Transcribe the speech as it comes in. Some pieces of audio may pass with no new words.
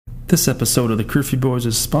This episode of the Curfew Boys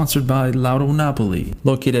is sponsored by Lauro Napoli.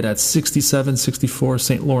 Located at 6764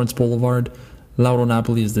 St. Lawrence Boulevard, Lauro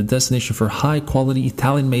Napoli is the destination for high-quality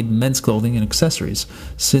Italian-made men's clothing and accessories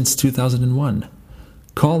since 2001.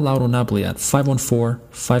 Call Lauro Napoli at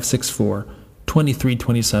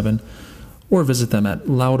 514-564-2327 or visit them at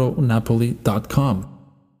lauronapoli.com.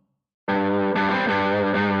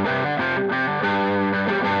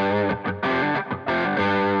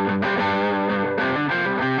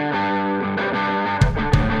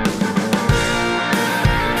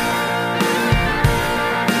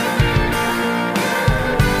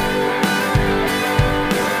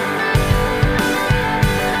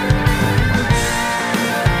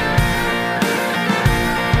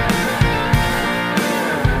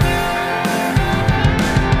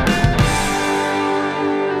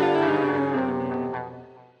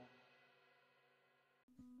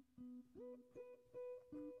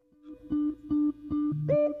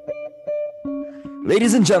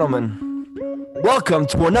 Ladies and gentlemen, welcome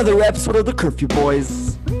to another episode of the Curfew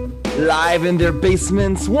Boys. Live in their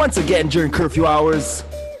basements, once again during curfew hours.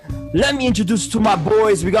 Let me introduce you to my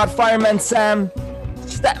boys. We got Fireman Sam,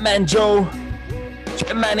 Statman Joe,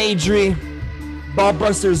 Jetman Adri, Bob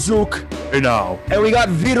Buster Zook, and we got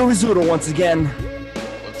Vito Rizzuto once again.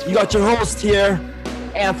 You got your host here,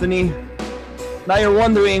 Anthony. Now you're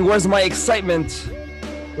wondering, where's my excitement?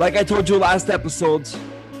 Like I told you last episode,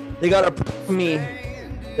 they gotta prove me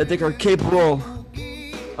that they are capable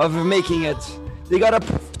of making it. They gotta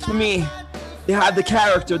prove to me they have the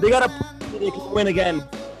character. They gotta prove they can win again.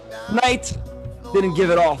 Tonight didn't give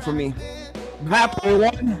it all for me. I'm happy we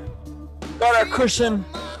won. Got our cushion,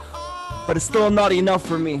 but it's still not enough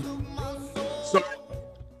for me. So,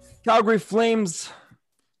 Calgary Flames,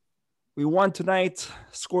 we won tonight.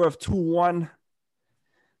 Score of 2-1. It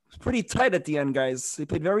was pretty tight at the end, guys. They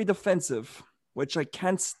played very defensive, which I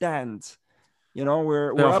can't stand. You know,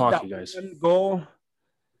 we're up that one goal,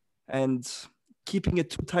 and keeping it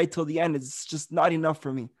too tight till the end is just not enough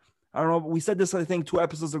for me. I don't know. We said this, I think, 2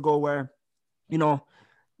 episodes ago, where, you know,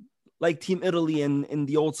 like Team Italy in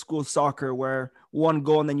the old school soccer, where one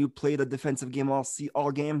goal and then you play the defensive game all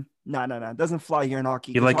game. Nah. It doesn't fly here in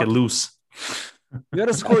hockey. You like it loose. You got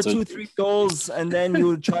to score 2-3 goals, and then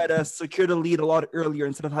you try to secure the lead a lot earlier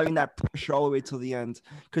instead of having that pressure all the way till the end.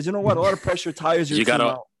 Because you know what? A lot of pressure tires your team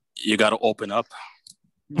out. You gotta open up.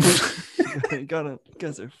 You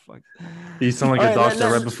guys are fucked. You sound like a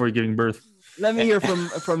doctor right before you're giving birth. Let me hear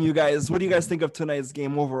from you guys. What do you guys think of tonight's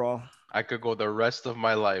game overall? I could go the rest of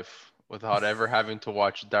my life without ever having to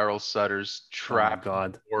watch Daryl Sutter's trap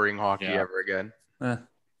boring hockey ever again. Yeah.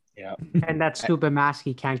 And that stupid mask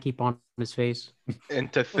he can't keep on his face.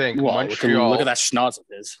 And to think, Well, Montreal. look at that schnoz of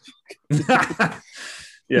his.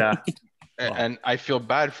 Yeah. And I feel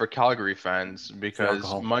bad for Calgary fans because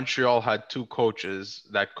Montreal had 2 coaches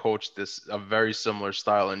that coached a very similar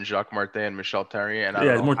style in Jacques Martin and Michel Therrien. And I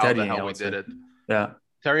don't know how the hell we did it. Yeah.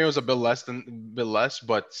 Therrien was a bit less,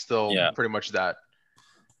 but still pretty much that.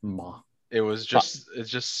 It was just it's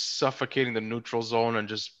just suffocating the neutral zone and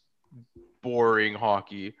just boring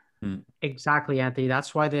hockey. Exactly, Anthony.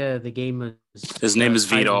 That's why the game is. His name is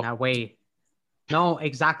Vito. That way. No,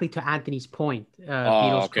 exactly to Anthony's point.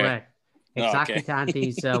 Vito's correct. Exactly to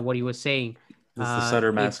Anthony's what he was saying. It's the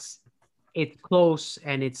Sutter mask. It's close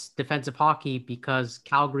and it's defensive hockey because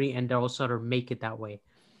Calgary and Daryl Sutter make it that way.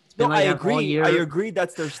 No, I agree. I agree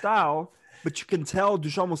that's their style, but you can tell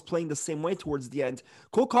Duchamp was playing the same way towards the end.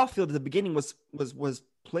 Cole Caulfield at the beginning was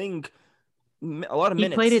playing a lot of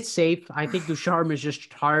minutes. He played it safe. I think Ducharme is just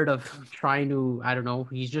tired of trying to, I don't know,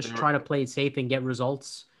 he's just trying to play it safe and get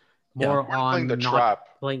results more on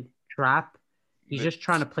playing trap. He's just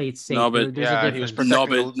trying to play it safe. No, but he was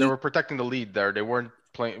protecting. They were protecting the lead there. They weren't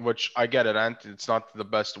playing, which I get it. And it's not the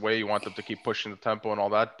best way. You want them to keep pushing the tempo and all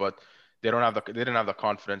that, but they didn't have the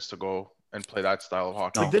confidence to go and play that style of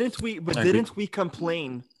hockey. But didn't we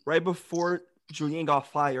complain right before Julien got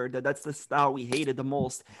fired that's the style we hated the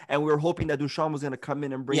most, and we were hoping that Duchamp was going to come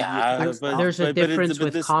in and bring there's a difference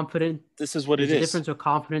with confidence. This is what it is. There's a difference with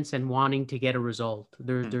confidence and wanting to get a result.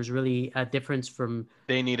 There's really a difference from.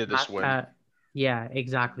 They needed this win. Yeah,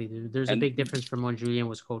 exactly. There's a big difference from when Julien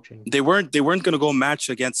was coaching. They weren't going to go match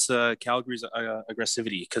against Calgary's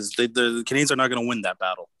aggressivity because the Canadiens are not going to win that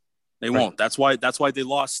battle. They won't. That's why they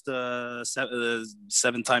lost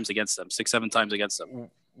 7 times against them, 6-7 times against them.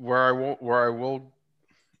 What I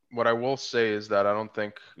will say is that I don't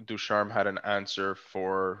think Ducharme had an answer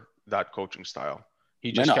for that coaching style.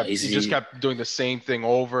 He just kept doing the same thing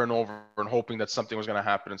over and over and hoping that something was going to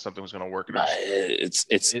happen and something was going to work.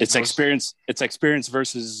 It's experience. It's experience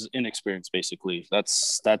versus inexperience, basically.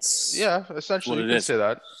 That's essentially you can say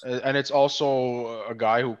that. And it's also a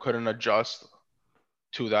guy who couldn't adjust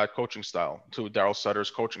to that coaching style, to Daryl Sutter's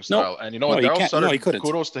coaching style. And Daryl Sutter,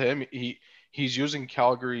 kudos to him. He's using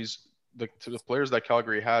Calgary's the players that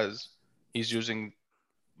Calgary has. He's using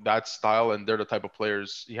that style, and they're the type of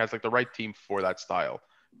players he has, like the right team for that style.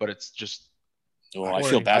 But it's just I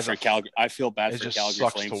feel bad for Calgary. I feel bad for Calgary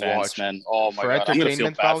Flame fans, man. Oh my god, I'm gonna feel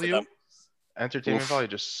bad for them. Entertainment value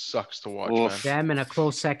just sucks to watch, man. Them in a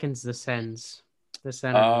close seconds, the Sens. The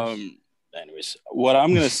Senators. Anyways, what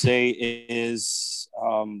I'm gonna say is,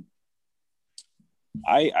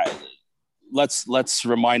 let's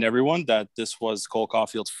remind everyone that this was Cole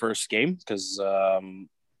Caulfield's first game, because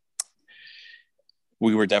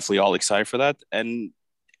we were definitely all excited for that. And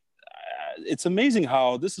it's amazing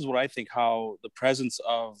how the presence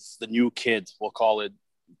of the new kid, we'll call it,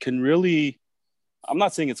 can really, I'm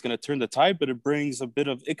not saying it's going to turn the tide, but it brings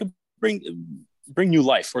it could bring new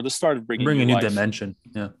life, or the start of bring a new life. dimension.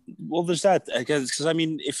 Yeah. Well, there's that, because I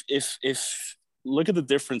mean, if look at the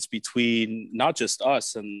difference between not just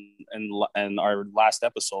us and our last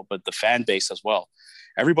episode, but the fan base as well.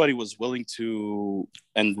 Everybody was willing to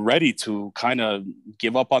and ready to kind of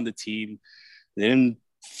give up on the team. They didn't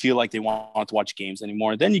feel like they want to watch games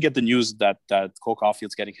anymore. Then you get the news that Cole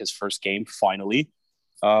Caulfield's getting his first game finally.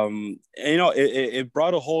 It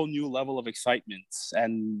brought a whole new level of excitement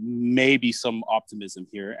and maybe some optimism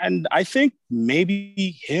here. And I think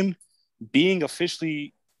maybe him being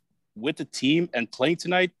officially with the team and playing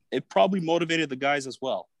tonight, it probably motivated the guys as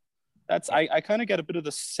well. I kind of get a bit of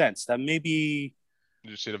the sense that maybe. Did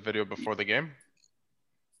you see the video before the game?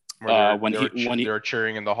 When they were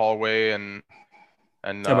cheering in the hallway and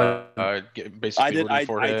basically rooting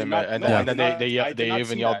for him, and then they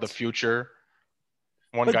even yelled the future.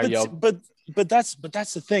 One guy yelled, but that's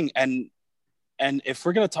the thing, and if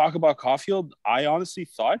we're gonna talk about Caulfield, I honestly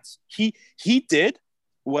thought he did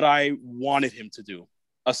what I wanted him to do.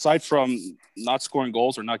 Aside from not scoring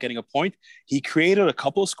goals or not getting a point, he created a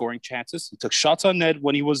couple of scoring chances. He took shots on net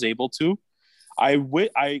when he was able to. I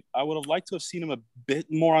would have liked to have seen him a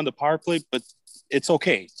bit more on the power play, but it's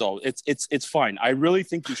okay. So it's fine. I really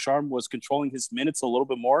think Ducharme was controlling his minutes a little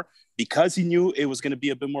bit more because he knew it was going to be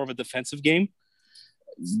a bit more of a defensive game.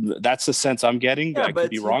 That's the sense I'm getting. I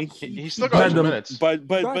could be wrong. He still got the minutes. But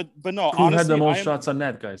no. Who had the most shots on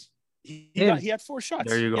net, guys? He had 4 shots.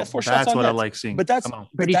 There you go. That's what I like seeing. But that's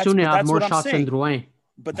pretty soon he'll have more shots than Drouin.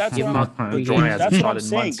 But that's what I'm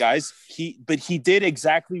saying, guys. He did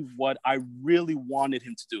exactly what I really wanted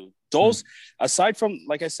him to do. Those, aside from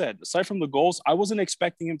the goals, I wasn't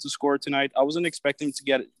expecting him to score tonight. I wasn't expecting him to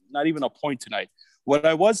get not even a point tonight. What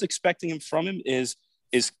I was expecting from him is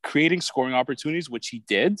creating scoring opportunities, which he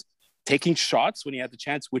did, taking shots when he had the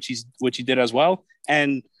chance, which he did as well.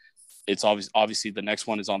 And it's obviously the next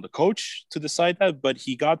one is on the coach to decide that, but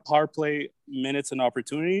he got power play minutes and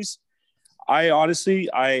opportunities. I'm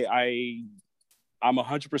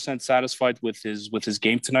 100% satisfied with his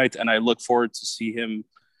game tonight, and I look forward to see him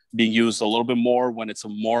being used a little bit more when it's a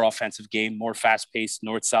more offensive game, more fast-paced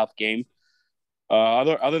north-south game.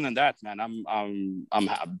 Other than that, man, I'm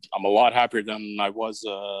a lot happier than I was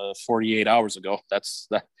 48 hours ago. That's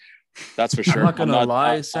for sure. I'm not gonna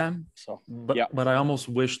lie, Sam. But I almost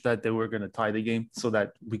wish that they were gonna tie the game so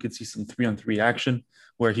that we could see some 3-on-3 action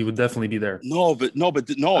where he would definitely be there. And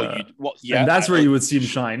that's where you would see him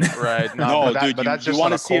shine. Right? But that's just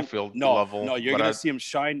on a Caulfield level. No, you're gonna see him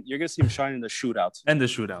shine. You're gonna see him shine in the shootouts. And the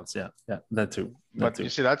shootouts, yeah, that too. You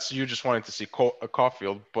see, that's you just wanting to see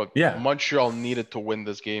Caulfield, but Montreal needed to win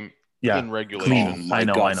this game in regulation. I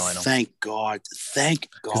know. Thank God.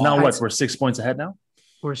 Because now what? We're 6 points ahead now.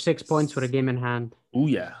 We're 6 points with a game in hand. Oh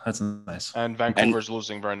yeah, that's nice. And Vancouver's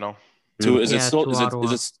losing right now. It's still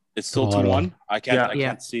 2-1? I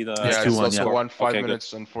can't see the. It's 2-1. 5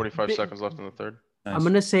 minutes and 45 seconds left in the third. Nice. I'm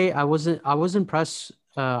gonna say I was impressed.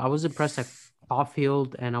 I was impressed at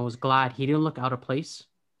Caulfield, and I was glad he didn't look out of place.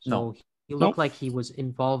 So he looked like he was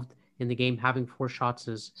involved in the game. Having 4 shots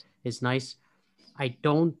is nice. I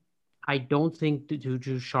don't think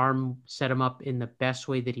Ducharme set him up in the best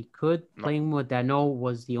way that he could. No. Playing with Danault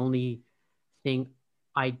was the only thing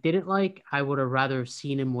I didn't like. I would have rather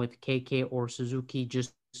seen him with KK or Suzuki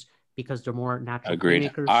just because they're more natural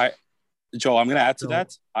playmakers. Joe, I'm going to add to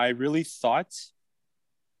that. I really thought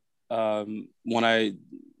when I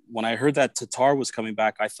heard that Tatar was coming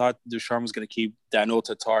back, I thought Ducharme was going to keep Danault,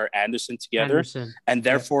 Tatar, Anderson together, and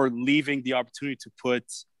therefore leaving the opportunity to put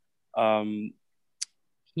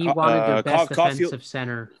He wanted their best Caulfield, defensive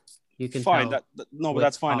center. You can fine. tell. But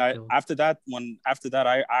that's fine. Caulfield. After that,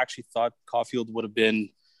 I actually thought Caulfield would have been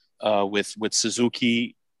with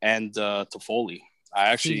Suzuki and Toffoli.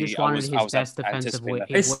 He just wanted his best defensive way.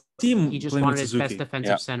 He just wanted his best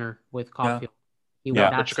defensive center with Caulfield.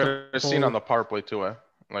 But you could have seen on the power play too, eh?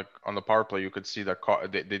 Like on the power play, you could see that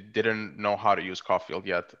they didn't know how to use Caulfield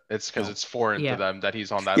yet. It's because it's foreign to them that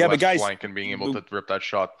he's on that left flank and being able to rip that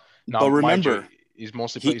shot. Now, but remember, he's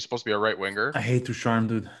supposed to be a right winger. I hate Ducharme,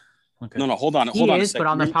 dude. Okay. No, hold on. He is, but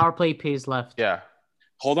on the power play, he plays left. Yeah.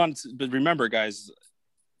 Hold on, but remember, guys,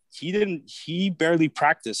 he barely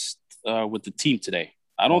practiced with the team today.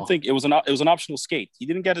 I don't think it was an optional skate. He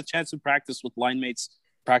didn't get a chance to practice with line mates.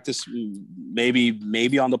 Practice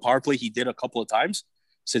maybe on the power play he did a couple of times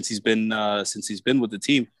since he's been with the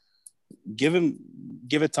team. Give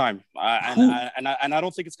it time, and I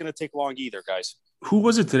don't think it's going to take long either, guys. Who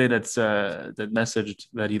was it today that messaged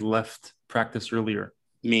that he left practice earlier?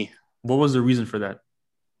 Me. What was the reason for that?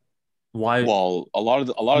 Why? Well, a lot of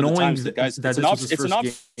the times the guys it's an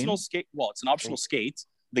optional skate. Well, it's an optional skate.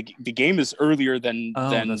 The game is earlier than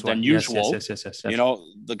usual. Yes. You know,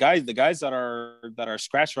 the guys that are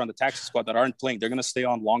scratched around the taxi squad that aren't playing, they're gonna stay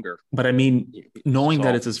on longer. But I mean, knowing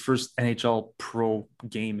that it's his first NHL pro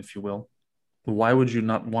game, if you will, why would you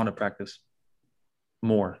not want to practice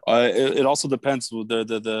more? It also depends with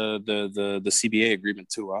the CBA agreement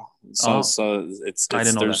too. So it's I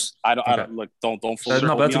didn't know that. I don't look. Don't. No,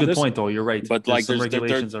 that's a good point though. You're right. But like there's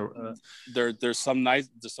regulations there's some nights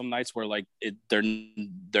where like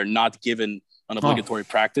they're not given an obligatory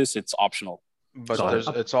practice. It's optional. But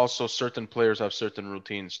it's also certain players have certain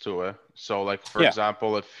routines too. So like for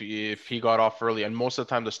example, if he got off early, and most of the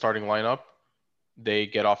time the starting lineup, they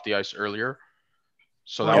get off the ice earlier.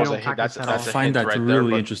 So that's I find that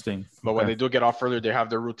really interesting. But when they do get off earlier, they have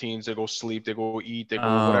their routines. They go sleep, they go eat, they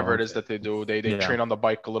go whatever it is that they do. They train on the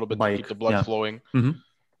bike a little bit to keep the blood flowing. Mm-hmm.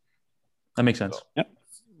 That makes sense. Yep.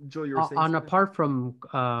 Joe, you were saying apart from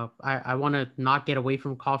I want to not get away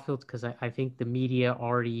from Caulfield because I think the media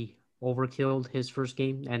already overkilled his first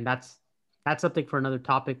game, and that's something for another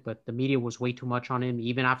topic. But the media was way too much on him,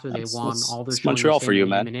 even after they won all their. Montreal for you,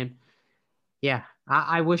 man. Yeah,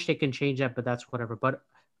 I wish they can change that, but that's whatever. But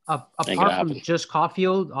apart from just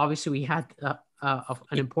Caulfield, obviously we had an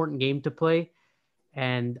important game to play,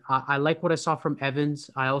 and I like what I saw from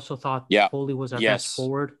Evans. I also thought Foley was our best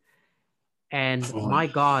forward, and my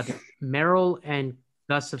God, Merrill and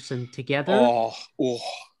Gustafsson together. Oh,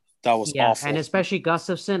 that was awful. And especially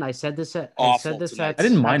Gustafsson. I said this at I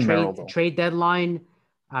didn't mind Merrill though. Trade deadline.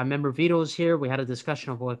 I remember Vito's here. We had a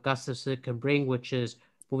discussion of what Gustafsson can bring, which is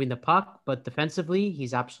moving the puck, but defensively,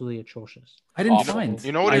 he's absolutely atrocious. I didn't find.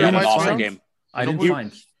 You know what? I didn't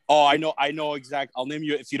find. Oh, I know exactly. I'll name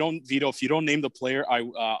you if you don't name the player. I'll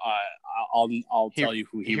tell you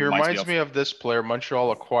who he reminds me of. This player.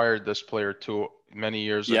 Montreal acquired this player too many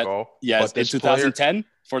years ago. Yes, in 2010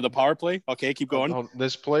 for the power play. Okay, keep going.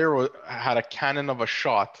 This player had a cannon of a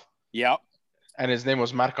shot. Yeah, and his name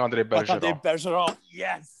was Marc-André Bergeron.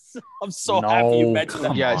 Yes. I'm so happy you mentioned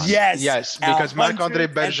that. Yes, because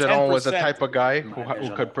Marc-André Bergeron was the type of guy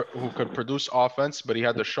who could produce offense, but he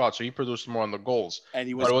had the shot, so he produced more on the goals. And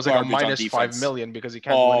it was like a minus $5 million because he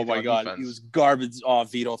can't do anything on defense. He was garbage. Oh,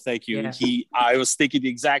 Vito, thank you. Yeah. I was thinking the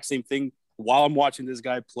exact same thing while I'm watching this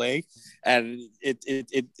guy play, and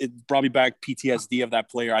it brought me back PTSD of that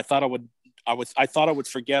player. I thought I would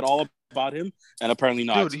forget all about him, and apparently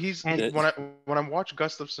not. Dude, when I watch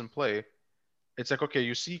Gustafsson play, it's like, okay,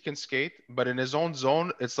 you see he can skate, but in his own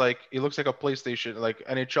zone, it's like he looks like a PlayStation, like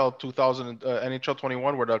NHL 2000, NHL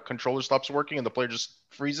 21, where the controller stops working and the player just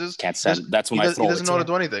freezes. Can't stand. That's when he doesn't know how to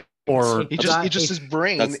do anything. Or he just his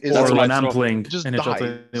brain. That's when I'm playing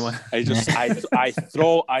NHL 21.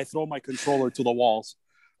 I throw my controller to the walls.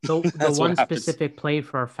 So the one specific play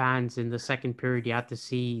for our fans in the second period, you have to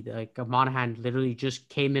see like Monahan literally just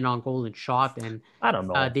came in on goal and shot, and I don't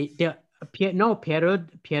know.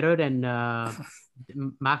 Pierrot and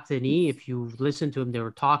Marc Denis, if you listen to him, they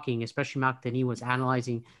were talking, especially Marc Denis was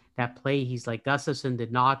analyzing that play. He's like, Gustafsson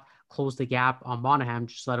did not close the gap on Monahan,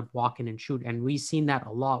 just let him walk in and shoot. And we've seen that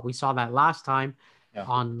a lot. We saw that last time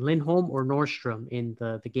on Lindholm or Nordstrom in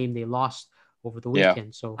the game they lost over the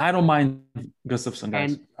weekend. So I don't mind Gustafsson,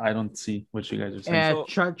 guys. I don't see what you guys are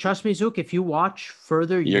saying. Trust me, Zook, if you watch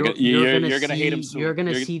further, you're gonna hate him soon. You're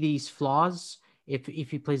gonna see these flaws if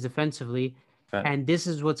he plays defensively. Okay. And this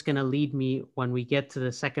is what's going to lead me when we get to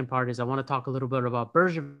the second part is I want to talk a little bit about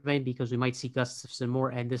Bergevin because we might see Gustafsson more,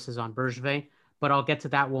 and this is on Bergevin. But I'll get to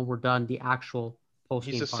that when we're done, the actual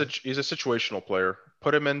post-game part. He's a situational player.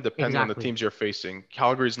 put him in depending on the Exactly. teams you're facing.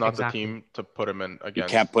 Calgary's not Exactly. the team to put him in You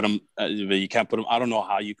against. can't put him. You can't put him. I don't know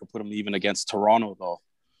how you could put him even against Toronto though.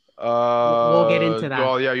 We'll get into that.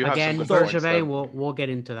 Well, yeah, you have Again, some good points Bergevin, then. we'll get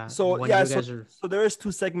into that. So when yeah, you so, guys are... so there is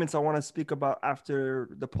 2 segments I want to speak about after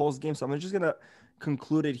the post game. So I'm just gonna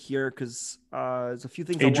conclude it here because there's a few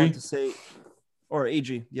things I AG? want to say. Or AG,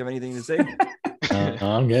 do you have anything to say?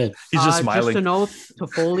 I'm good. He's just Just smiling. to note,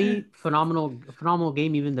 Toffoli, phenomenal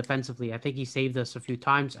game even defensively. I think he saved us a few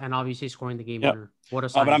times and obviously scoring the game Yeah. winner. What a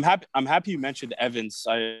sign! But I'm happy you mentioned Evans.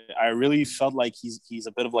 I really felt like he's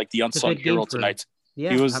a bit of like the a unsung good game hero for him. tonight.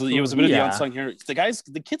 Yeah, He was a bit of the Yeah. unsung hero.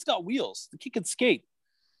 The kid's got wheels. The kid can skate.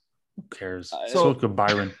 Who cares? So- So could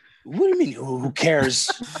Byron. What do you mean? Who cares?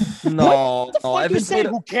 No, What the fuck you Evans say? played.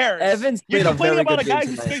 Who cares? Evans You're played a complaining very about a good guy game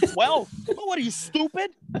who tonight. skates well. Oh, what are you,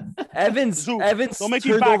 stupid? Evans Zook, don't make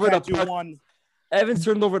me turned over the backhand you puck. one. Evans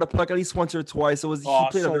turned over the puck at least once or twice. He Oh,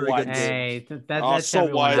 played so a very what? good game. Hey, Oh, that's so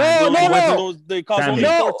everyone. what? No. They caused Sammy. only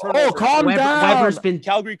No, 4 turnovers. calm down. Weber's been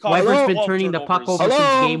Calgary caused Weber's Hello? been 12 turning the puck turnovers. over Hello?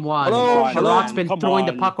 since game one. Hello? Sherrod's been Come throwing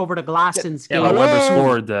the on. puck over the glass since Yeah, game but Hello? Weber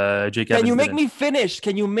one. scored. Jake Can Evans you make didn't. me finish?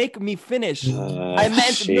 Can you make me finish? I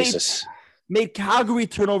meant Jesus. made Calgary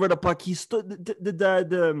turn over the puck. He stood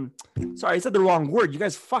sorry, I said the wrong word. You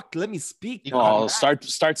guys fucked. Let me speak. Oh, start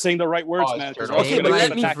saying the right words, Oh, man. it's 'cause turn else Okay, you're but gonna let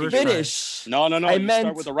keep me attacking you. finish. No. I You meant-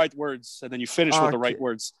 start with the right words, and then you finish with the right Okay.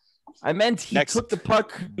 words. I meant he Next. took the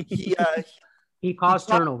puck. He caused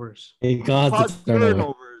turnovers. He caused Caused the turnover.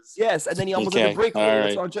 turnovers. Yes, and then he almost had Okay, a breakaway. all That's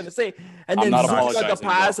right. what I'm trying to say. And I'm then not Suzuki got the apologizing,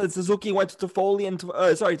 pass, and Suzuki went to Foley and to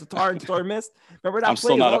Tatar, and Tatar missed. Remember that I'm play? still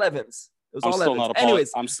It was not all a- Evans. It was I'm all still Evans. not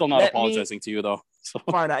Anyways, I'm still not let me- apologizing to you though. So.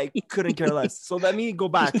 fine. I couldn't care less. So let me go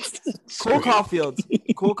back. Cole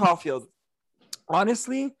Caulfield.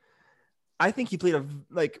 Honestly, I think he played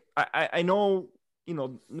I know,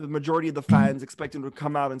 the majority of the fans expect him to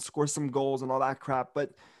come out and score some goals and all that crap,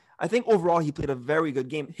 but I think overall he played a very good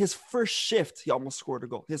game. His first shift, he almost scored a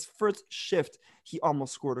goal.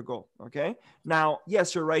 Okay. Now,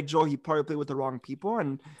 yes, you're right, Joe. He probably played with the wrong people,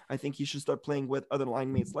 and I think he should start playing with other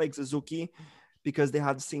line mates like Suzuki because they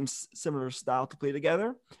have the same similar style to play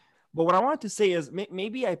together. But what I wanted to say is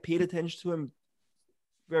maybe I paid attention to him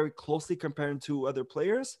very closely compared to other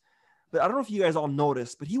players. But I don't know if you guys all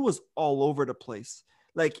noticed, but he was all over the place.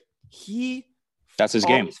 Like That's his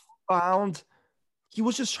game. He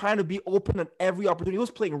was just trying to be open at every opportunity. He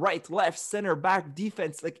was playing right, left, center, back,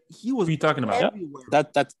 defense. Like he was What are you talking about? everywhere.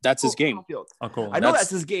 That's his game. Uncle. I know that's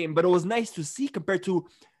his game, but it was nice to see compared to,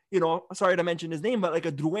 sorry to mention his name, but like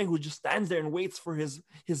a Drouin who just stands there and waits for his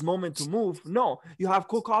moment to move. No, you have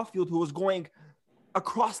Cole Caulfield who was going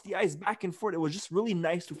across the ice back and forth. It was just really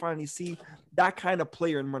nice to finally see that kind of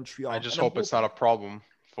player in Montreal. I just And I'm hope it's not a problem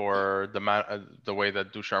for the way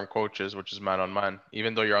that Ducharme coaches, which is man on man.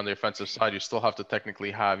 Even though you're on the offensive side, you still have to technically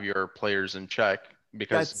have your players in check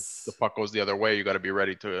because the puck goes the other way. You got to be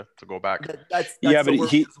ready to go back. That's Yeah, the but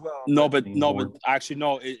worry as well. but actually,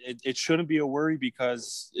 no, it shouldn't be a worry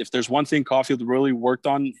because if there's one thing Caulfield really worked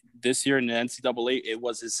on this year in the NCAA, it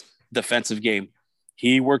was his defensive game.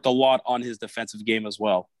 He worked a lot on his defensive game as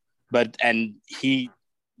well.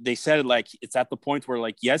 They said it like it's at the point where,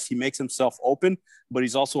 like, yes, he makes himself open, but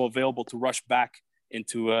he's also available to rush back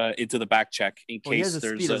into the back check in case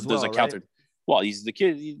there's a counter. Right? Well, he's the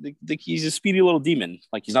kid. He's a speedy little demon.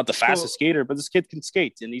 Like, he's not the fastest skater, but this kid can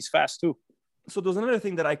skate and he's fast too. So there's another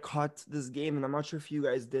thing that I caught this game, and I'm not sure if you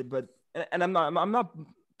guys did, but and I'm not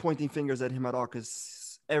pointing fingers at him at all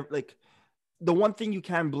because the one thing you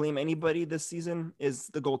can't blame anybody this season is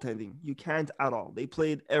the goaltending. You can't at all. They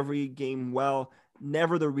played every game well.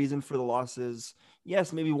 Never the reason for the losses.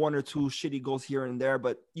 Yes, maybe one or two shitty goals here and there,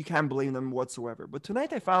 but you can't blame them whatsoever. But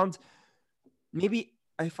tonight I found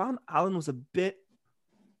Allen was a bit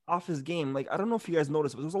off his game. Like, I don't know if you guys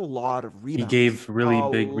noticed, but there was a lot of rebounds. He gave really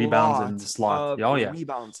big rebounds in the slot. Oh, yeah.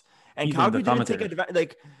 Rebounds. And Even Calgary the didn't take commentator. advantage.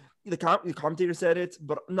 Like, the commentator said it,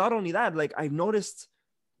 but not only that, like, I noticed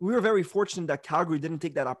we were very fortunate that Calgary didn't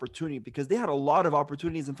take that opportunity because they had a lot of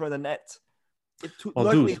opportunities in front of the net.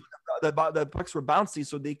 Luckily, the pucks were bouncy,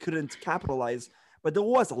 so they couldn't capitalize. But there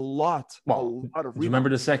was a lot of Do rebounds. you remember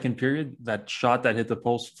the second period? That shot that hit the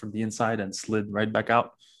post from the inside and slid right back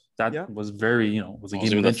out? That was very, was a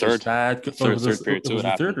game of interest. Third period too.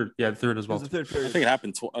 The third as It well. was the third I period. think it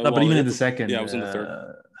happened. But even in the second, yeah, it was in the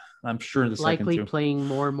third. I'm sure in the second Likely too. playing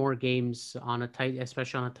more and more games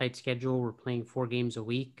especially on a tight schedule. We're playing 4 games a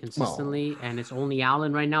week consistently, and it's only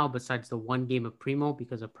Allen right now, besides the one game of Primo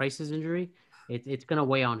because of Price's injury. It's going to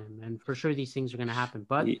weigh on him, and for sure these things are going to happen.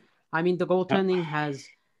 But I mean, the goaltending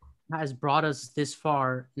has brought us this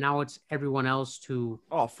far. Now it's everyone else to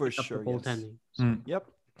Oh, for pick up sure. the Yes. goaltending. Yep.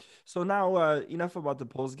 So now, enough about the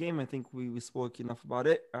post game. I think we spoke enough about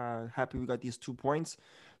it. Happy we got these 2 points.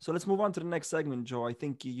 So let's move on to the next segment, Joe. I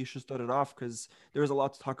think you should start it off because there's a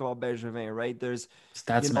lot to talk about Bergevin, right? There's,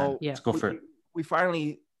 Stats, man. Yeah. Let's go for it. We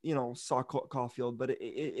finally, saw Caulfield, but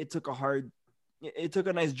it took it took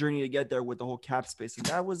a nice journey to get there with the whole cap space, and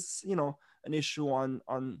that was, an issue on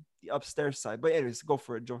the upstairs side. But anyways, go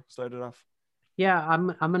for it, Joe. Start it off. Yeah, I'm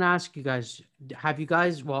gonna ask you guys. Have you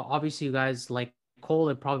guys? Well, obviously, you guys like Cole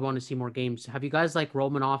and probably want to see more games. Have you guys like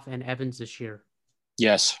Romanoff and Evans this year?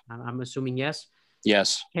 Yes. I'm assuming yes.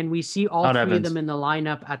 Yes. Can we see all Not three Evans. of them in the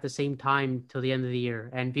lineup at the same time till the end of the year?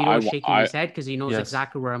 And Vito's shaking his head because he knows Yes.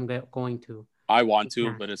 exactly where I'm going to. I want to,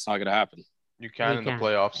 Yeah. but it's not going to happen. You can We in the can.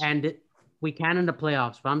 playoffs. And we can in the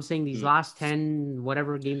playoffs. But I'm saying these last 10,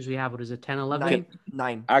 whatever games we have, what is it, 10, 11?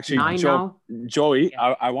 Nine. Actually, Nine now? Joey,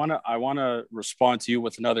 Yeah. I wanna respond to you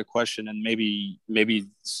with another question, and maybe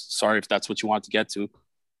sorry if that's what you want to get to.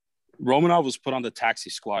 Romanov was put on the taxi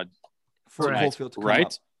squad For Correct. Caulfield to come right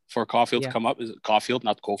up. for Caulfield Yeah. to come up. Is it Caulfield,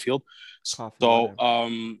 not Caulfield? Caulfield, So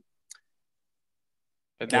whatever.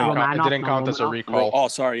 It Now- didn't count as a Romanov? recall. oh,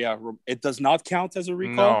 sorry, yeah, it does not count as a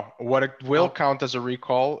recall. No, what it will Oh. count as a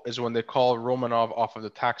recall is when they call Romanov off of the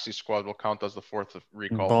taxi squad will count as the fourth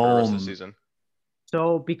recall for the rest of the Boom. season.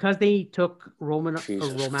 So because they took Jesus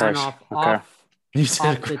Romanov Christ. Okay. You off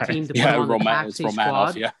said the team to put Yeah, him on the it's taxi Romanov.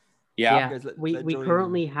 squad. Yeah. Guys, let we Joey-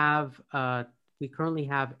 currently have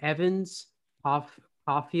Evans,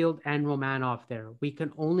 Caulfield, and Romanov there. We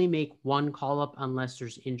can only make one call up unless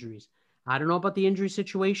there's injuries. I don't know about the injury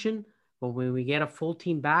situation, but when we get a full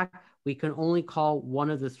team back, we can only call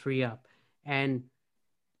one of the three up. And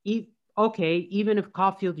even if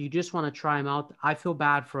Caulfield, you just want to try him out, I feel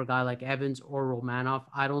bad for a guy like Evans or Romanov.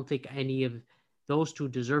 I don't think any of those two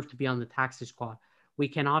deserve to be on the taxi squad. We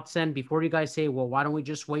cannot send, before you guys say, well, why don't we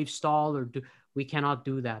just waive Stahl we cannot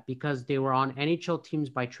do that because they were on NHL teams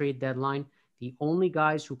by trade deadline. The only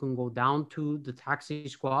guys who can go down to the taxi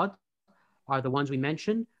squad are the ones we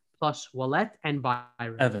mentioned, plus Ouellet and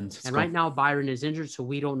Byron. Evans. And right now, Byron is injured, so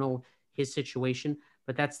we don't know his situation.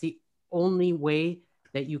 But that's the only way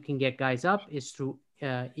that you can get guys up is through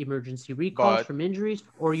emergency recalls But- from injuries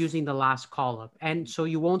or using the last call up. And so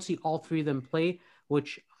you won't see all three of them play,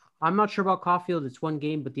 which I'm not sure about Caulfield. It's one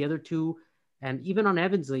game, but the other two, and even on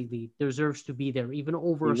Evans lately, deserves to be there, even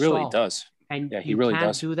over He a really Stahl. does. And Yeah, he you really can't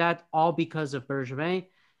does. do that all because of Bergevin.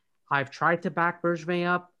 I've tried to back Bergevin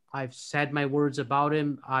up. I've said my words about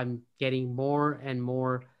him. I'm getting more and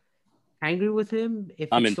more angry with him.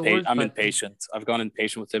 I'm it's the word, but- impatient. I've gone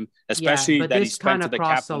impatient with him, especially but that he this spent kinda to the cap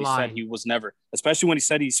crossed the when he said line. he was never. Especially when he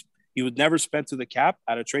said he would never spend to the cap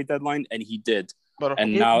at a trade deadline, and he did. But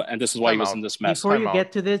And this is why he was in this mess. Before you Timeout.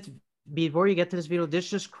 get to this video, this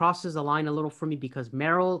just crosses the line a little for me because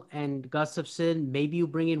Merrill and Gustafson, maybe you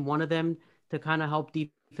bring in one of them to kind of help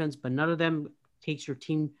defense, but none of them takes your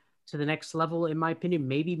team to the next level, in my opinion.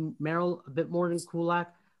 Maybe Merrill a bit more than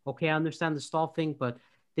Kulak. Okay, I understand the Stahl thing, but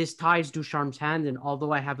this ties Ducharme's hand, and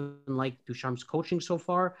although I haven't liked Ducharme's coaching so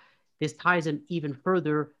far, this ties him even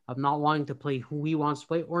further of not wanting to play who he wants to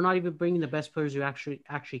play or not even bringing the best players who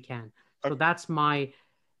actually can. So that's my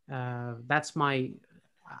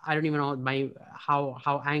I don't even know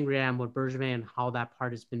how angry I am with Bergevin and how that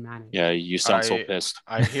part has been managed. Yeah, you sound so I- pissed.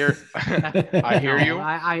 I hear I hear No, you.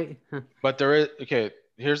 I But there is okay.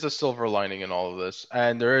 Here's the silver lining in all of this,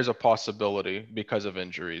 and there is a possibility because of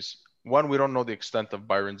injuries. One, we don't know the extent of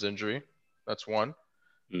Byron's injury. That's one.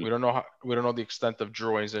 Mm. We don't know the extent of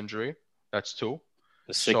Drouin's injury. That's two.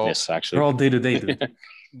 The sickness, They're actually. all day to day, dude.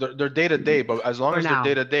 They're day to day, but as long For as now.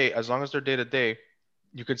 they're day to day,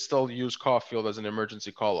 you could still use Caulfield as an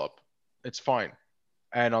emergency call up. It's fine.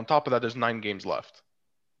 And on top of that, there's 9 games left.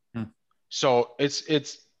 Hmm. So it's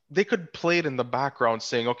they could play it in the background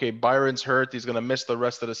saying, okay, Byron's hurt, he's gonna miss the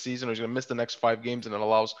rest of the season, or he's gonna miss the next 5 games, and it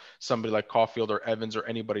allows somebody like Caulfield or Evans or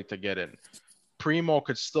anybody to get in. Primo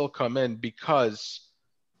could still come in because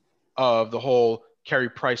of the whole Carey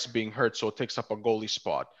Price being hurt, so it takes up a goalie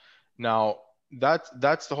spot. Now,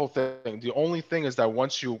 that's the whole thing. The only thing is that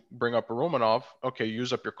once you bring up a Romanov, okay,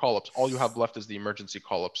 use up your call-ups. All you have left is the emergency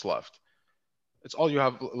call-ups left. It's all you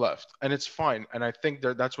have left, and it's fine. And I think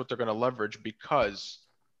that's what they're going to leverage because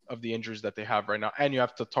of the injuries that they have right now. And you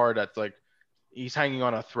have Tatar that he's hanging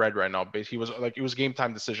on a thread right now. But it was game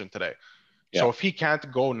time decision today. Yeah. So if he can't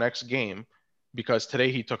go next game because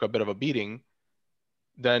today he took a bit of a beating,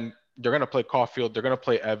 then they're going to play Caulfield, they're going to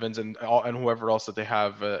play Evans and whoever else that they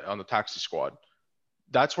have on the taxi squad.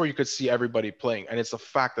 That's where you could see everybody playing. And it's the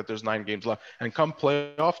fact that there's 9 games left. And come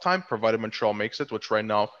playoff time, provided Montreal makes it, which right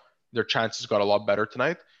now their chances got a lot better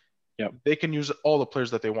tonight, Yep. they can use all the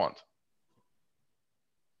players that they want.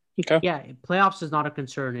 Okay. Yeah, playoffs is not a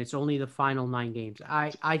concern. It's only the final 9 games.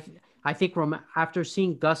 I think after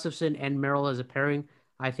seeing Gustafsson and Merrill as a pairing,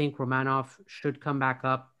 I think Romanov should come back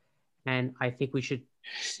up, and I think we should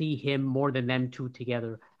see him more than them two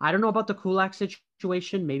together. I don't know about the Kulak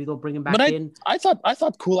situation. Maybe they'll bring him back But in. I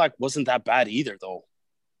thought Kulak wasn't that bad either, though.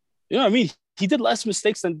 You know what I mean? He did less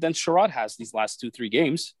mistakes than Sherrod has these last 2-3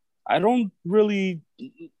 games. I don't really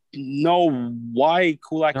know why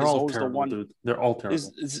Kulak They're is all always terrible, the one. dude. They're all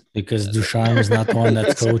terrible. Because Ducharme is not the one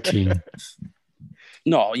that's coaching.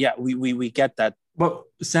 No, yeah, we get that. But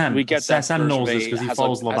Sam, We get that. Sam knows this Bergevin because he has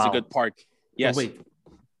follows has a Laval. good part. Yes. But wait,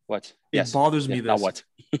 What? it Yes. bothers me Now this what?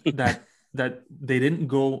 that they didn't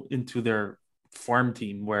go into their farm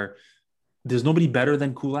team where there's nobody better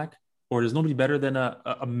than Kulak, or there's nobody better than a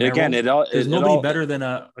Merrill. Again, there's nobody better than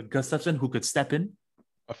a Gustafsson who could step in.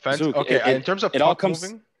 Offensive. Zook, Okay, in terms of it all puck comes.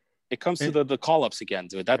 moving, It comes to the call ups again,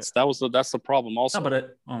 dude. That's the problem. Also, No,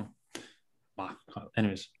 but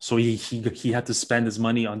anyways, so he had to spend his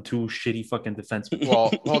money on 2 shitty fucking defensemen.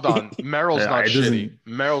 well, hold on. Merrill's Yeah, not it doesn't- shitty.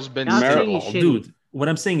 Merrill's been Not terrible. shitty. Dude, what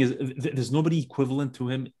I'm saying is there's nobody equivalent to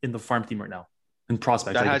him in the farm team right now in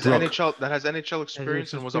prospects. That like has Brook. NHL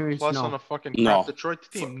experience and was a experience, plus no. on a fucking No. crap Detroit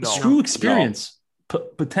team. No. Screw experience,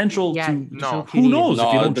 potential Yeah, to. No. Who knows if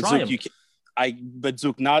you no, don't but try Zook, him? but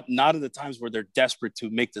Zook, not in the times where they're desperate to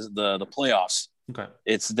make the playoffs. Okay.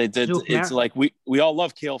 Zook, It's like we all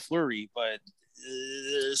love Cale Fleury, but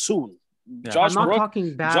soon. Yeah. Josh I'm not Brook,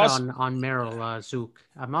 talking bad Josh- on Merrill, Zook.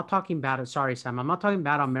 I'm not talking bad. Sorry, Sam. I'm not talking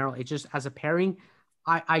bad on Merrill. It's just as a pairing,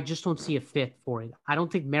 I just don't see a fit for it. I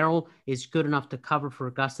don't think Merrill is good enough to cover for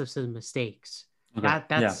Gustafsson's mistakes. Okay.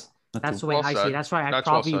 That's the way Well I see said. it. That's why I'd That's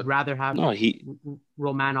well probably said. rather have No,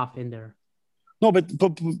 Romanov in there. No,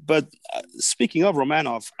 but speaking of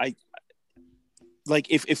Romanov, I like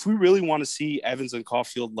if we really want to see Evans and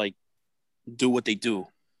Caulfield like do what they do,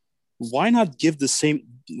 why not give this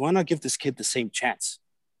kid the same chance?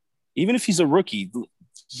 Even if he's a rookie,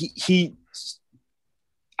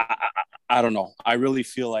 I don't know. I really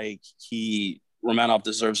feel like Romanov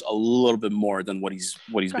deserves a little bit more than what he's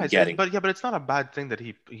been Guys, getting. but it's not a bad thing that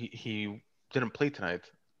he didn't play tonight.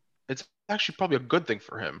 It's actually probably a good thing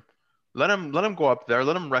for him. Let him go up there.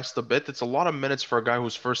 Let him rest a bit. It's a lot of minutes for a guy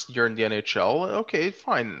who's first year in the NHL. Okay,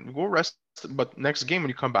 fine. Go rest. But next game when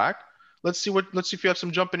you come back, let's see if you have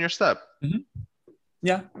some jump in your step.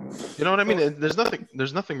 Yeah. You know what I mean?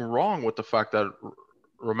 There's nothing wrong with the fact that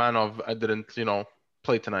Romanov didn't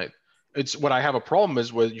play tonight. It's what I have a problem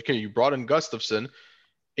is with you brought in Gustafsson.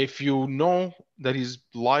 If you know that he's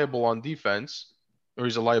liable on defense or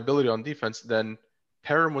he's a liability on defense, then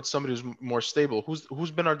pair him with somebody who's more stable.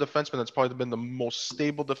 Who's been our defenseman that's probably been the most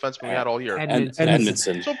stable defenseman we had all year?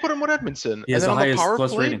 Edmondson. So put him with Edmondson. He has and then the on the highest power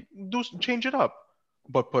plus play, rating. change it up.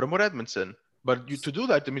 But put him with Edmondson. But to do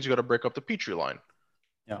that means you got to break up the Petrie line.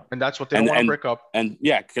 Yeah. And that's what they don't want to break up. And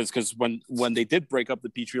yeah, because when they did break up the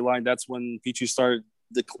Petrie line, that's when Petrie started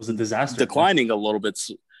It was a disaster. declining a little bit.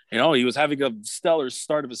 He was having a stellar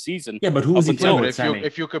start of a season. Yeah, but who was he Up until- playing No, with, Sammy?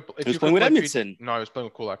 If you could He was playing with Edmondson. No, he was playing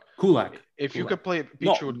with Kulak. Kulak. If you could play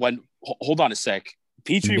No, Petrie hold on a sec. In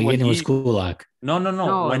Petrie the when beginning he was Kulak. No.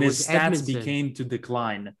 No, When it his was stats Edmondson. became to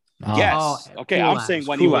decline, yes, Oh, okay. I'm Kulak. saying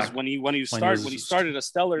when Kulak. he started a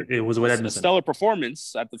stellar it was with Edmondson. stellar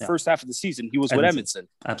performance at the first half of the season, he was with Edmondson.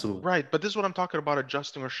 Absolutely. Right, but this is what I'm talking about: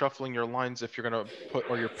 adjusting or shuffling your lines if you're gonna put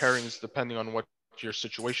or your pairings depending on what your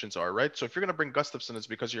situations are. Right. So if you're gonna bring Gustafsson, it's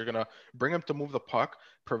because you're gonna bring him to move the puck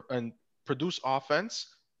and produce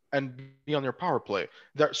offense and be on your power play.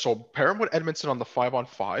 So pair him with Edmondson on the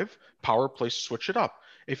 5-on-5 power play. Switch it up.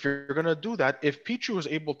 If you're gonna do that, if Petrie was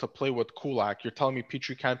able to play with Kulak, you're telling me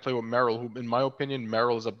Petrie can't play with Merrill, who, in my opinion,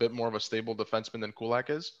 Merrill is a bit more of a stable defenseman than Kulak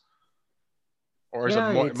is, or is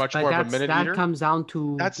much more of a minute that eater. comes down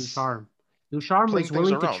to Ducharme. Ducharme playing was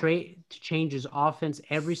willing things to change his offense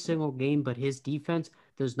every single game, but his defense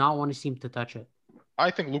does not want to seem to touch it.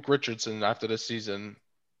 I think Luke Richardson after this season,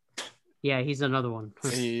 Yeah, he's another one.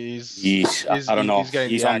 I don't know. He's getting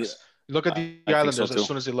He's the on axe. Look at the I think Islanders. so, too. As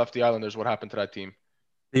soon as they left the Islanders, what happened to that team?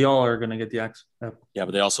 They all are gonna get the axe. Yeah,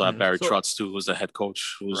 but they also have Barry So- Trotz too, who's the head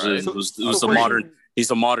coach, who's Right. who's So the question- modern. He's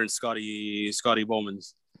the modern Scotty Bowman.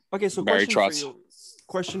 Okay, so Barry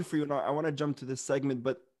question for you now. I want to jump to this segment,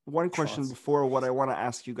 but one question Trotz. before what I want to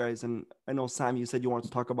ask you guys, and I know Sam, you said you wanted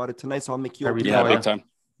to talk about it tonight, so I'll make you. Are we open Yeah, it Yeah. big time.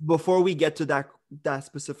 Before we get to that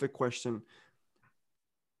specific question,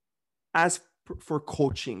 as for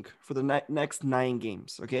coaching for the next 9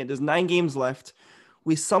 games, okay, there's 9 games left.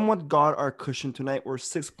 We somewhat got our cushion tonight. We're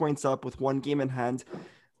 6 points up with 1 game in hand.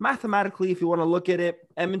 Mathematically, if you want to look at it,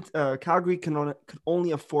 Calgary could only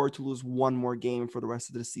afford to lose 1 more game for the rest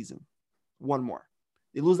of the season. 1 more.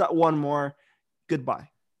 They lose that one more. Goodbye.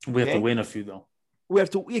 We have Okay? to win a few though. We have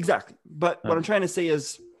to exactly. But what Yeah. I'm trying to say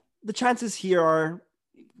is the chances here are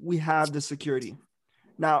we have the security.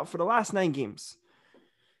 Now, for the last 9 games,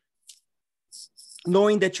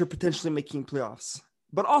 knowing that you're potentially making playoffs,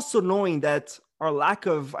 but also knowing that our lack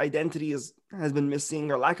of identity has been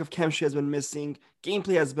missing, our lack of chemistry has been missing,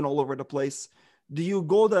 gameplay has been all over the place. Do you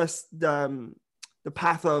go the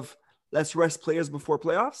path of let's rest players before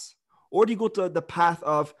playoffs, or do you go to the path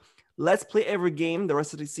of let's play every game the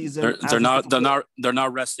rest of the season? They're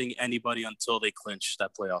not resting anybody until they clinch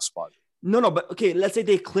that playoff spot. No, but okay, let's say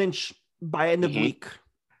they clinch by end of week.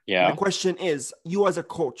 Yeah. My question is, you as a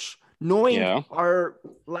coach, knowing Yeah. our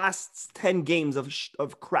last 10 games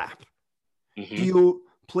of crap, Mhm. do you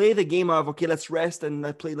play the game of, okay, let's rest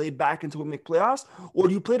and play laid back until we make playoffs? Or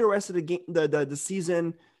do you play the rest of the game, the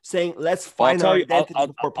season saying, let's find our identity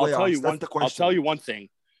before playoffs? That's the question. I'll tell you one thing.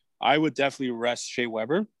 I would definitely rest Shea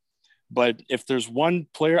Weber. But if there's one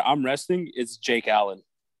player I'm resting, it's Jake Allen.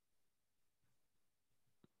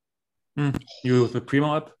 You with the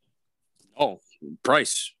Primo up? Oh,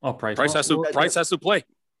 Price. Oh, Price. Price has to play.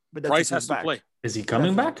 But that's Price if has he's to back. play. Is he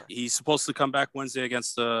coming back? He's supposed to come back Wednesday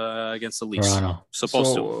against the Leafs. Toronto.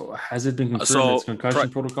 Supposed to. So has it been confirmed So, it's concussion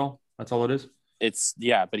protocol? That's all it is?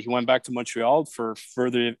 But he went back to Montreal for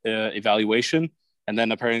further evaluation, and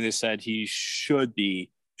then apparently they said he should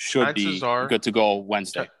be Chances are- good to go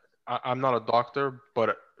Wednesday. I'm not a doctor,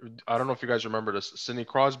 but I don't know if you guys remember this. Sidney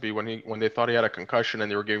Crosby, when they thought he had a concussion and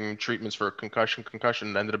they were giving him treatments for a concussion,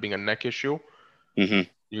 it ended up being a neck issue. Mm-hmm.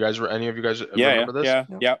 Any of you guys remember this?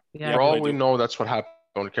 Yeah. For all we know, that's what happened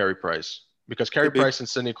with Carey Price. Because Carey Price and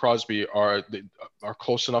Sidney Crosby are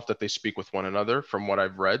close enough that they speak with one another, from what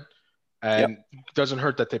I've read. And it doesn't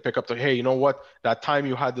hurt that they pick up hey, you know what? That time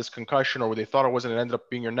you had this concussion, or they thought it wasn't, it ended up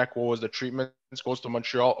being your neck. What was the treatment? Goes to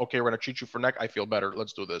Montreal. Okay, we're going to treat you for neck. I feel better.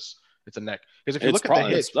 Let's do this. It's a neck. Because if you look at the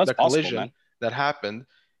hit, the collision that happened,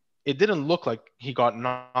 it didn't look like he got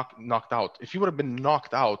knocked out. If he would have been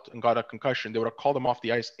knocked out and got a concussion, they would have called him off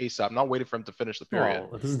the ice ASAP, not waited for him to finish the period.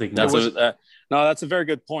 Oh, this is the that's a very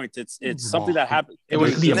good point. It's something that happened. It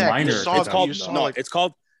was be a neck. minor. It's called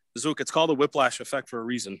Zook. It's called a whiplash effect for a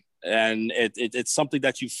reason, and it's something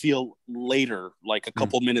that you feel later, like a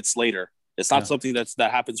couple minutes later. It's not something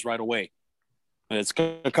that happens right away. And it's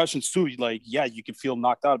concussions too. Like, you can feel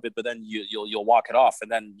knocked out a bit, but then you'll walk it off,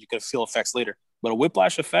 and then you can feel effects later. But a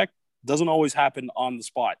whiplash effect doesn't always happen on the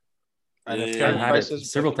spot. And if Carey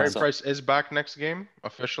Price is back next game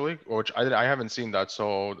officially, which I haven't seen that,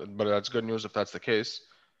 but that's good news if that's the case.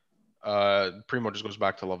 Primo just goes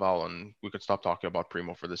back to Laval, and we could stop talking about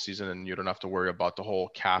Primo for the season, and you don't have to worry about the whole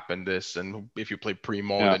cap and this. And if you play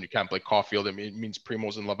Primo, then you can't play Caulfield. It means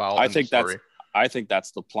Primo's in Laval. I think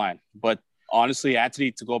that's the plan. But honestly,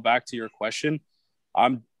 Anthony, to go back to your question,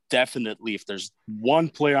 I'm definitely, if there's one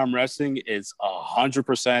player I'm resting, is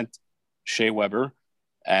 100% Shea Weber.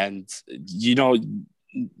 And,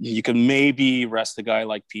 you can maybe rest a guy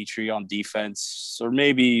like Petrie on defense, or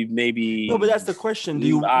maybe. No, but that's the question. Do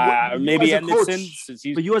you maybe Anderson?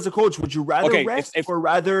 But you as a coach, would you rather rest or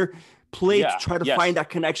rather play to try to find that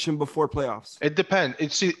connection before playoffs? It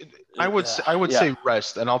depends. I would say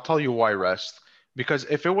rest, and I'll tell you why rest. Because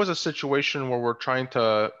if it was a situation where we're trying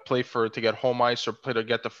to play to get home ice, or play to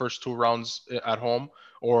get the first 2 rounds at home,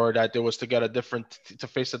 or that it was to get to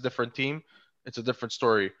face a different team, it's a different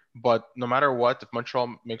story. But no matter what, if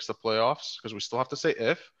Montreal makes the playoffs, because we still have to say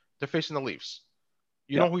if, they're facing the Leafs.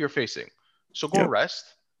 You know who you're facing. So go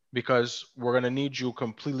rest, because we're going to need you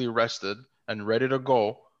completely rested and ready to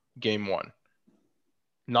go game 1.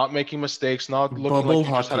 Not making mistakes, not looking like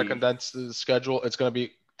you just had a condensed schedule. It's going to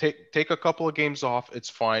be take a couple of games off. It's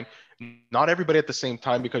fine. Not everybody at the same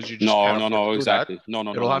time, because you just no, exactly. That.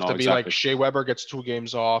 It'll have to be like Shea Weber gets 2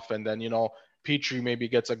 games off, and then Petrie maybe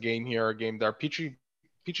gets a game here, a game there. Petrie's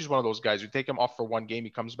one of those guys. You take him off for 1 game, he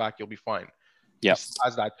comes back, you'll be fine. Yes,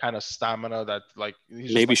 has that kind of stamina that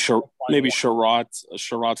maybe Sherratt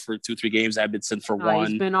for 2-3 games, Edmondson for 1.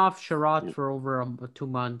 He's been off Sherratt for over 2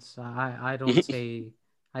 months. I don't say.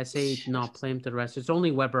 I say not play him to the rest. It's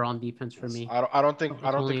only Weber on defense for me. I don't think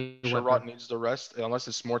Sherratt needs the rest, unless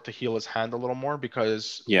it's more to heal his hand a little more,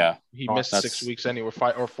 because he missed 6 weeks anyway,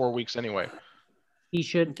 5 or 4 weeks anyway. He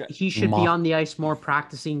should be on the ice more,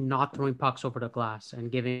 practicing not throwing pucks over the glass and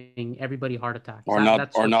giving everybody heart attacks. Or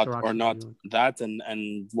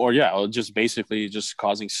just basically just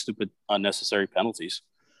causing stupid, unnecessary penalties.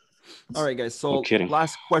 All right, guys. So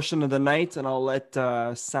last question of the night, and I'll let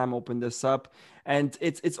Sam open this up. And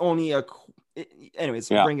it's only anyways,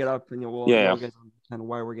 bring it up, and we'll get understand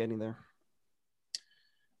why we're getting there.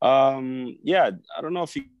 Yeah, I don't know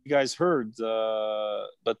if you guys heard,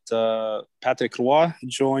 but Patrick Roy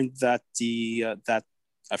joined that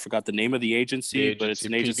I forgot the name of the agency, but it's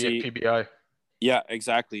an agency. PBI. Yeah,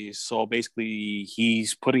 exactly. So basically,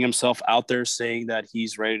 he's putting himself out there saying that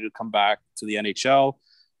he's ready to come back to the NHL,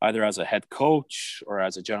 either as a head coach or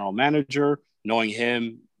as a general manager. Knowing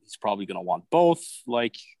him, he's probably going to want both,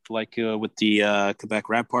 like with the Quebec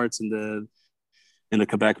Ramparts in the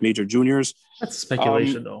Quebec Major Juniors. That's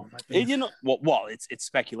speculation, though. It's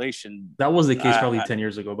speculation. That was the case probably 10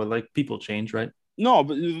 years ago, but like people change, right? No,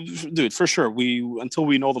 but dude, for sure. Until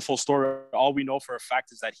we know the full story, all we know for a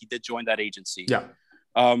fact is that he did join that agency. Yeah.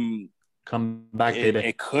 Come back, baby.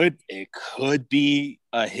 It could be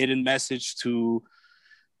a hidden message to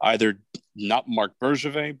either not Marc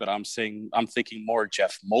Bergevin, but I'm thinking more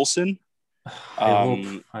Jeff Molson.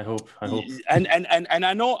 I hope. And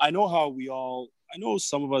I know how I know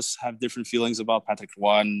some of us have different feelings about Patrick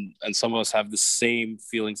Roy, and some of us have the same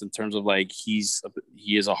feelings in terms of like he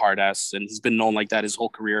is a hard ass, and he's been known like that his whole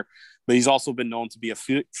career. But he's also been known to be a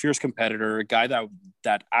fierce competitor, a guy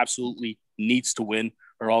that absolutely needs to win,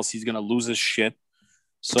 or else he's gonna lose his shit.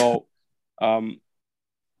 So, I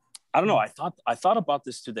don't know. I thought about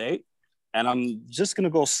this today, and I'm just gonna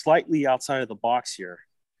go slightly outside of the box here.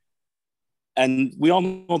 And we all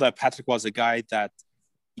know that Patrick was a guy that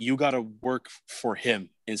you got to work for him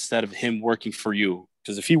instead of him working for you.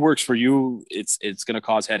 Because if he works for you, it's going to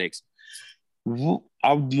cause headaches. I'm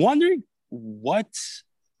wondering what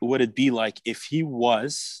would it be like if he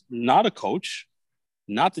was not a coach,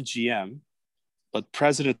 not the GM, but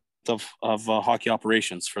president of hockey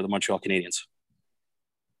operations for the Montreal Canadiens.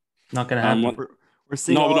 Not going to happen. We're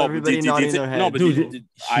seeing everybody nodding their head. No, but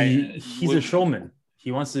he's a showman.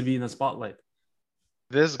 He wants to be in the spotlight.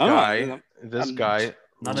 This guy.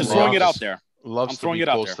 I'm just throwing it out there.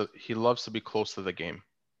 He loves to be close to the game.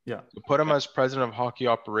 Yeah. To put him as president of hockey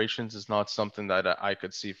operations is not something that I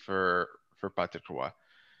could see for Patrick Roy.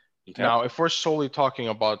 Okay. Now, if we're solely talking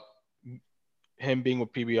about him being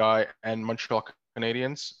with PBI and Montreal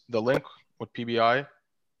Canadiens, the link with PBI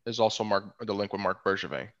is also the link with Marc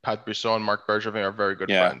Bergevin. Pat Brisson and Marc Bergevin are very good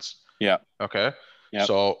friends. Yeah. Okay. Yeah.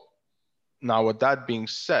 So now, with that being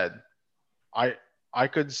said, I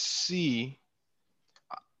could see.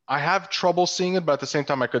 I have trouble seeing it, but at the same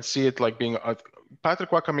time, I could see it like being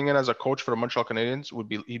Patrick Roy coming in as a coach for the Montreal Canadiens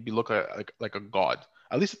he'd be looking like a god,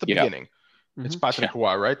 at least at the beginning. Mm-hmm. It's Patrick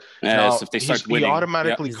Roy, right? Yeah, now, if they start winning, he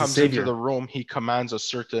automatically comes into the room. He commands a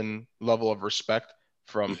certain level of respect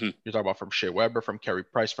from you're talking about from Shea Weber, from Carey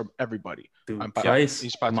Price, from everybody. Dude,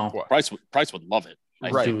 he's Patrick Roy. Price would love it,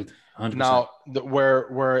 right? Dude, 100%. Now,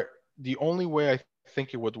 where the only way I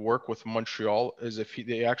think it would work with Montreal is if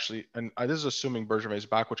they actually, and this is assuming Bergevin is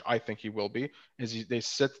back, which I think he will be, they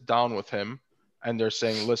sit down with him and they're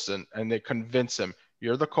saying, listen, and they convince him,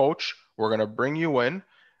 you're the coach, we're going to bring you in.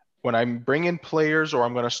 When I bring in players or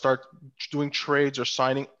I'm going to start doing trades or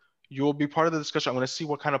signing, you will be part of the discussion. I'm going to see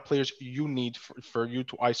what kind of players you need for you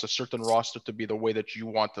to ice a certain roster to be the way that you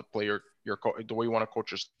want to play the way you want to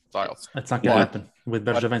coach your style. That's not going to happen. With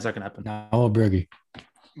Bergevin, it's not going to happen. No, Bergie.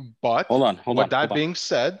 But with that being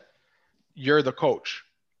said, you're the coach.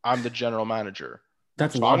 I'm the general manager.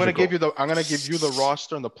 That's so logical. I'm gonna give you the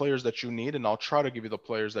roster and the players that you need, and I'll try to give you the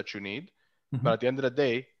players that you need. Mm-hmm. But at the end of the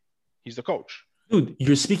day, he's the coach. Dude,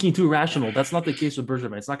 you're speaking too rational. That's not the case with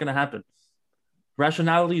Bergevin. It's not gonna happen.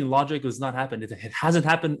 Rationality and logic does not happen. It hasn't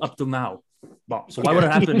happened up till now. Well, so why would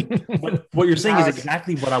it happen? What you're saying is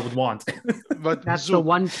exactly what I would want. But that's the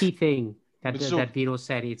one key thing that Vito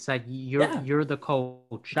said. It said you're the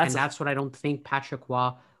coach, and that's what I don't think Patrick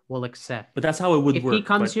Roy will accept. But that's how it would work. If he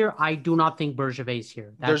comes here, I do not think Bergevin's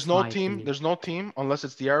here. There's no team unless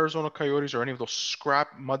it's the Arizona Coyotes or any of those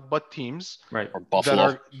scrap mud butt teams, right? Or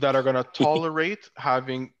Buffalo that are going to tolerate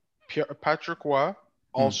having Patrick Roy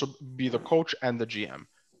also be the coach and the GM.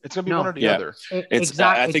 It's going to be one or the other.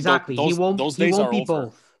 Exactly. He won't be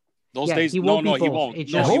both. Those days, he won't. He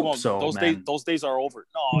won't. Those days are over.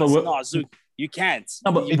 No, Zook, you can't.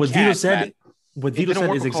 No, but what Vito said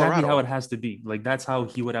is exactly how it has to be. Like that's how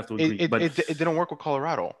he would have to agree. It didn't work with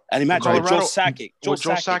Colorado. And imagine Joe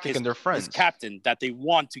Sakic and their friends, his captain that they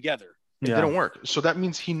want together. It didn't work. So that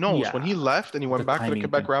means he knows when he left and he went back to the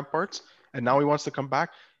Quebec Ramparts, and now he wants to come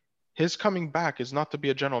back. His coming back is not to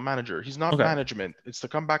be a general manager. He's not management. It's to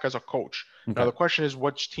come back as a coach. Okay. Now, the question is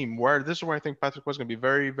which team? This is where I think Patrick was going to be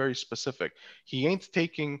very, very specific. He ain't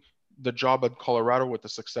taking the job at Colorado with the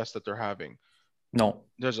success that they're having. No.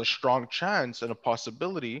 There's a strong chance and a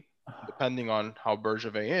possibility, depending on how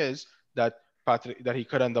Bergevin is, that he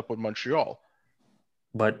could end up with Montreal.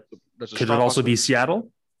 But could it also be Seattle?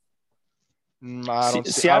 I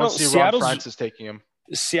don't see Ron Francis taking him.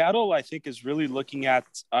 Seattle, I think, is really looking at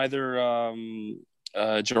either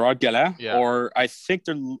Gerard Gallant or I think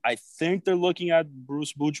they're looking at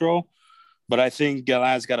Bruce Boudreau, but I think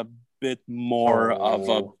Gallant's got a bit more of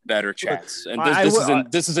a better chance. And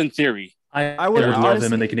this is in theory. I would love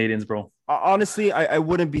him in the Canadians, bro. Honestly, I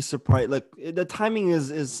wouldn't be surprised. Like the timing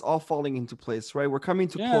is all falling into place, right? We're coming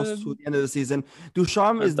close to the end of the season.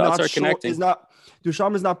 Ducharme is not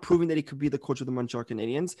proving that he could be the coach of the Montreal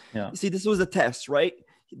Canadiens. Yeah. You see, this was a test, right?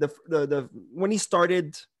 The when he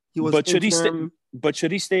started, he was. But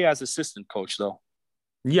should he stay as assistant coach though?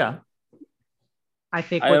 Yeah. I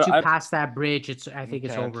think once you pass that bridge, it's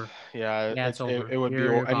over. Yeah, it's over. It would be,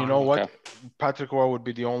 and you know what? Patrick Roy would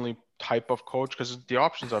be the only type of coach because the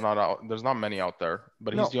options are not out. There's not many out there,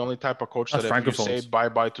 but he's the only type of coach that if you say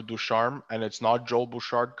bye to Ducharme and it's not Joel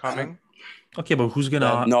Bouchard coming. Okay, but who's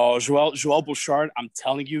gonna? No, Joel Bouchard. I'm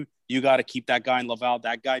telling you, you got to keep that guy in Laval.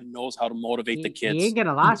 That guy knows how to motivate the kids. He ain't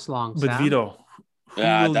gonna last long. But Sam. Vito,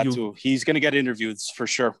 too. He's gonna get interviewed for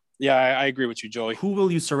sure. Yeah, I agree with you, Joey. Who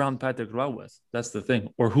will you surround Patrick Roy with? That's the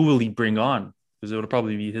thing. Or who will he bring on? Because it would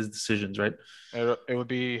probably be his decisions, right? It would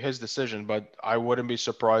be his decision, but I wouldn't be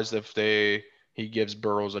surprised if he gives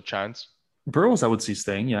Burrows a chance. Burrows, I would see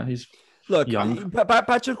staying. Yeah, he's young.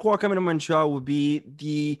 Patrick Roy coming to Montreal would be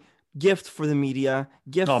the gift for the media,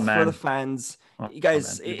 for the fans. You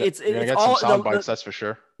guys, it's get all some sound bites, that's for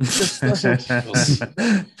sure. The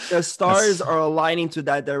stars are aligning to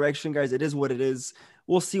that direction, guys. It is what it is.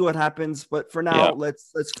 We'll see what happens, but for now, let's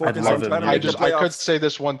focus on trying to make the playoffs. I could say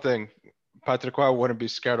this one thing: Patrick Roy wouldn't be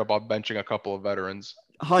scared about benching a couple of veterans.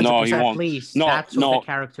 100%. No, he won't. Please, that's what the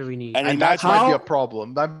character we need. And that might be a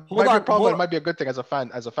problem. That might be a problem. It might be a good thing as a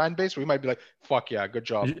fan base. We might be like, "Fuck yeah, good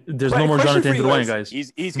job." There's no more Jonathan Drouin, guys.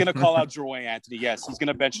 He's gonna call out Drouin, Anthony. Yes, he's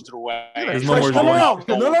gonna bench Drouin. There's no more Drouin.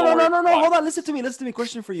 No. Hold on. Listen to me.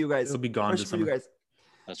 Question for you guys. It'll be gone. Question for you guys.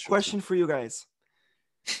 That's true. Question for you guys.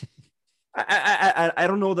 I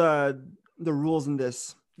don't know the rules in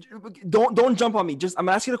this. Don't jump on me. I'm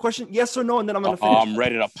asking a question, yes or no, and then I'm gonna finish. I'm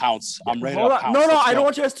ready to pounce. No, I don't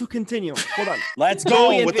want you guys to continue. Hold on. Let's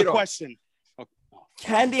go with the question.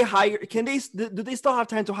 Can they hire? Do they still have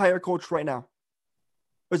time to hire a coach right now,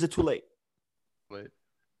 or is it too late?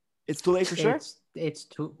 It's too late for sure. It's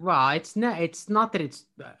too It's not. It's not that it's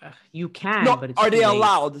you can. No, but it's are they late.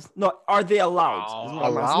 allowed? No, are they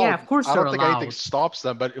allowed? Yeah, of course I they're don't think allowed. anything stops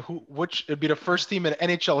them. But it'd be the first team in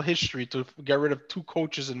NHL history to get rid of two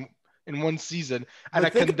coaches in one season and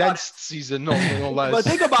a condensed season, no less. But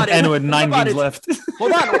think about it. And with 9 games left.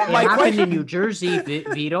 Hold on. It happened in New Jersey,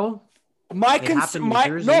 Vito. My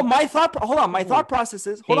thought process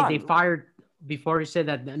is they fired. Before you said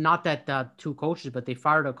that, not that two coaches, but they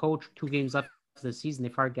fired a coach 2 games left of the season. They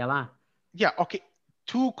fired Gallant. Yeah, okay.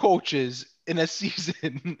 2 coaches in a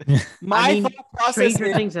season. Thought process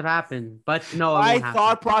stranger things have happened, but no. My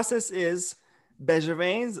thought process is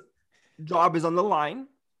Bergevin's job is on the line.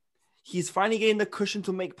 He's finally getting the cushion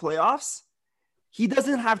to make playoffs. He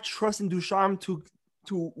doesn't have trust in Ducharme to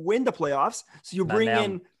win the playoffs. So you bring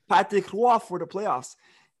in Patrick Roy for the playoffs.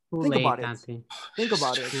 Think about it.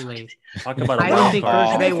 Too late. Talk about I don't think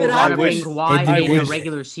Bergevin will want to bring Roy in the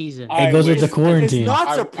regular season. It goes with the quarantine. It's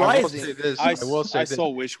not surprising. I so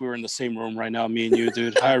wish we were in the same room right now, me and you,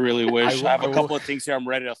 dude. I really wish. I have a couple of things here I'm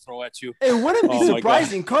ready to throw at you. It wouldn't be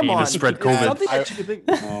surprising. Come on. Spread COVID.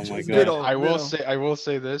 Oh my god. I will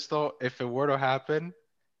say this though. If it were to happen,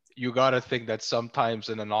 you got to think that sometimes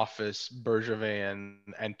in an office, Bergevin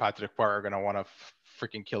and Patrick Roy are gonna want to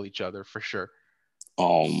freaking kill each other for sure.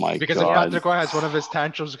 Oh my because god! Because if Patrick Roy has one of his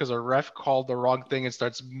tantrums because a ref called the wrong thing and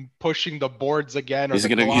starts pushing the boards again, he's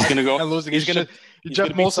gonna go and losing. He's gonna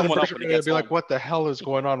beat someone up and be like, "What the hell is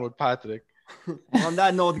going on with Patrick?" On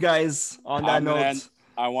that note, guys.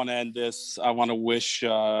 I want to end this. I want to wish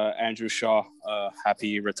Andrew Shaw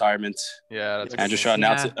happy retirement. Yeah, that's Andrew Shaw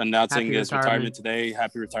announcing his retirement today.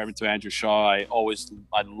 Happy retirement to Andrew Shaw. I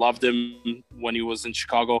loved him when he was in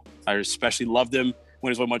Chicago. I especially loved him when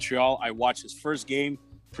he was with Montreal. I watched his first game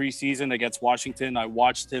preseason against Washington. I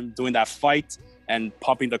watched him doing that fight and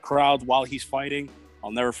pumping the crowd while he's fighting.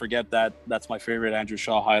 I'll never forget that. That's my favorite Andrew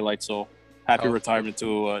Shaw highlight. So happy retirement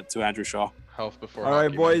to Andrew Shaw. Health before. All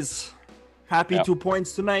right, boys. Happy 2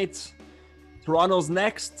 points tonight. Toronto's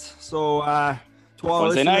next. So to all our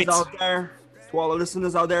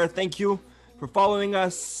listeners out there, thank you for following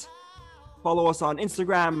us. Follow us on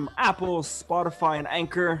Instagram, Apple, Spotify, and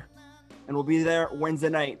Anchor. And we'll be there Wednesday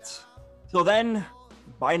night. Till then,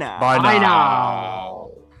 bye now. Bye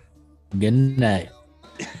now. Good night.